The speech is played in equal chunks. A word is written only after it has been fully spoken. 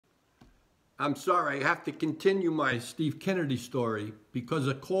I'm sorry, I have to continue my Steve Kennedy story because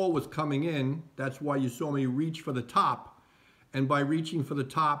a call was coming in. That's why you saw me reach for the top. And by reaching for the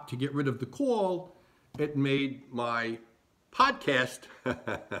top to get rid of the call, it made my podcast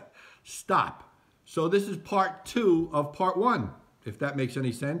stop. So this is part 2 of part 1, if that makes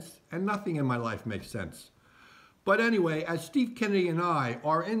any sense. And nothing in my life makes sense. But anyway, as Steve Kennedy and I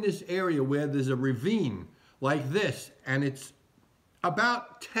are in this area where there's a ravine like this, and it's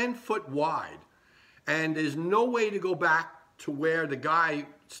about 10 foot wide, and there's no way to go back to where the guy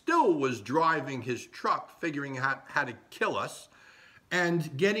still was driving his truck, figuring out how to kill us,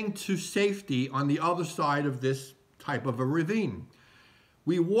 and getting to safety on the other side of this type of a ravine.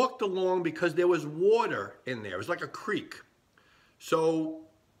 We walked along because there was water in there. It was like a creek. So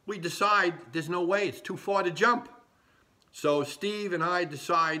we decide there's no way, it's too far to jump. So Steve and I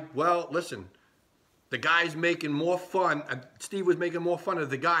decide, well, listen, the guy's making more fun. Steve was making more fun of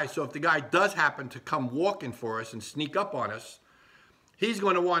the guy. So if the guy does happen to come walking for us and sneak up on us, he's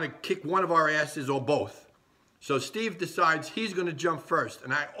going to want to kick one of our asses or both. So Steve decides he's going to jump first.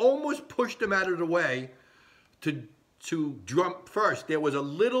 And I almost pushed him out of the way to jump first. There was a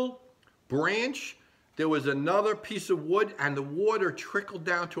little branch. There was another piece of wood, and the water trickled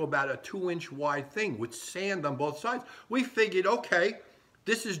down to about a 2-inch wide thing with sand on both sides. We figured, okay,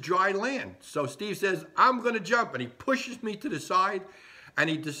 this is dry land. So Steve says, I'm going to jump. And he pushes me to the side, and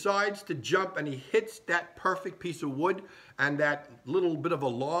he decides to jump, and he hits that perfect piece of wood and that little bit of a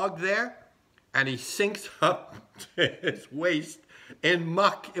log there, and he sinks up to his waist in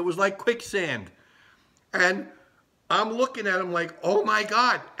muck. It was like quicksand. And I'm looking at him like, oh my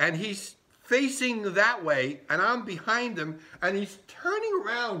God. And he's facing that way, and I'm behind him, and he's turning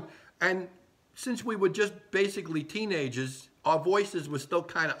around. And since we were just basically teenagers, our voices were still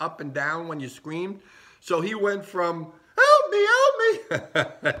kind of up and down when you screamed. So he went from, help me,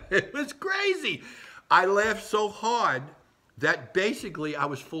 help me. It was crazy. I laughed so hard that basically I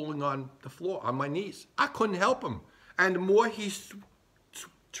was falling on the floor, on my knees. I couldn't help him. And the more he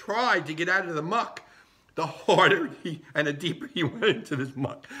tried to get out of the muck, the harder and the deeper he went into this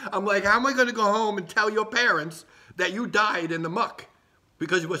muck. I'm like, how am I going to go home and tell your parents that you died in the muck?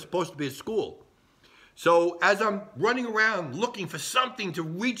 Because you were supposed to be at school. So as I'm running around looking for something to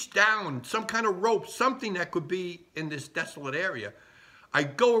reach down, some kind of rope, something that could be in this desolate area, I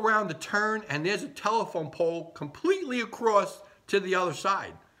go around the turn, and there's a telephone pole completely across to the other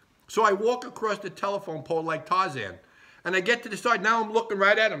side. So I walk across the telephone pole like Tarzan. And I get to the side. Now I'm looking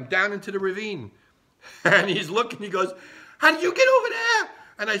right at him, down into the ravine. And he's looking, he goes, how did you get over there?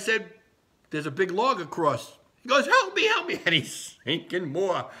 And I said, there's a big log across. He goes, help me, help me. And he's sinking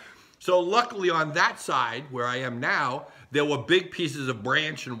more. So luckily on that side, where I am now, there were big pieces of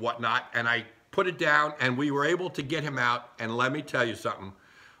branch and whatnot, and I put it down, and we were able to get him out. And let me tell you something.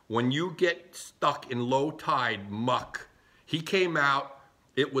 When you get stuck in low tide muck, he came out,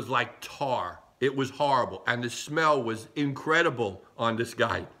 it was like tar. It was horrible, and the smell was incredible on this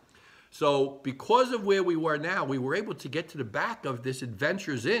guy. So because of where we were now, we were able to get to the back of this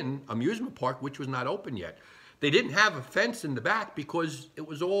Adventures Inn amusement park, which was not open yet. They didn't have a fence in the back because it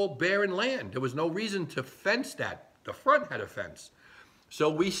was all barren land. There was no reason to fence that. The front had a fence. So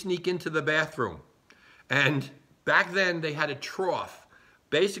we sneak into the bathroom. And back then they had a trough.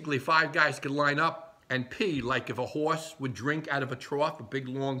 Basically 5 guys could line up and pee like if a horse would drink out of a trough, a big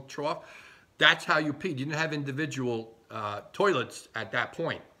long trough. That's how you peed. You didn't have individual toilets at that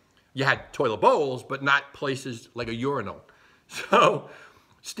point. You had toilet bowls, but not places like a urinal. So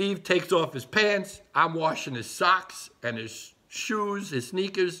Steve takes off his pants. I'm washing his socks and his shoes, his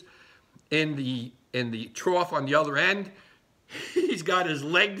sneakers in the trough on the other end. He's got his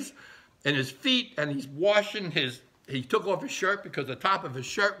legs and his feet, and he's washing he took off his shirt because the top of his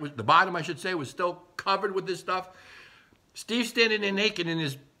shirt, the bottom I should say, was still covered with this stuff. Steve's standing there naked in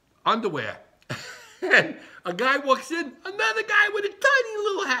his underwear. And a guy walks in, another guy with a tiny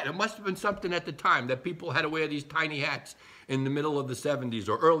little hat. It must have been something at the time that people had to wear these tiny hats in the middle of the 70s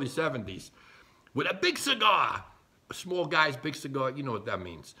or early 70s with a big cigar. A small guy's big cigar, you know what that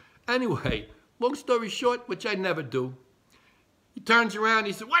means. Anyway, long story short, which I never do, he turns around,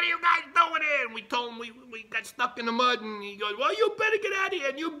 he said, what are you guys doing here? And we told him we got stuck in the mud, and he goes, well, you better get out of here,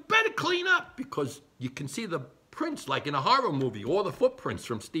 and you better clean up, because you can see the prints like in a horror movie, all the footprints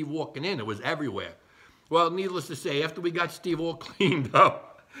from Steve walking in. It was everywhere. Well, needless to say, after we got Steve all cleaned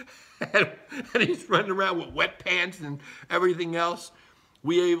up, and he's running around with wet pants and everything else,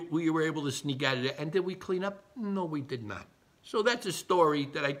 we were able to sneak out of there. And did we clean up? No, we did not. So that's a story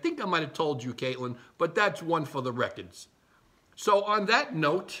that I think I might have told you, Caitlin, but that's one for the records. So on that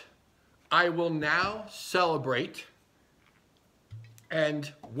note, I will now celebrate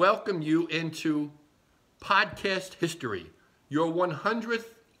and welcome you into podcast history. Your 100th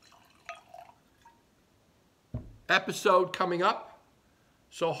episode coming up.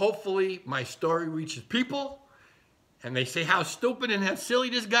 So hopefully my story reaches people and they say how stupid and how silly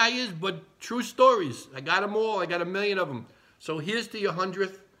this guy is, but true stories. I got them all. I got 1 million of them. So here's to your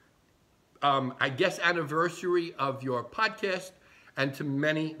 100th, I guess, anniversary of your podcast, and to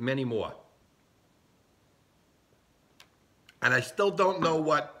many, many more. And I still don't know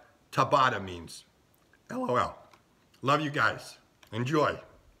what Tabata means. LOL. Love you guys. Enjoy.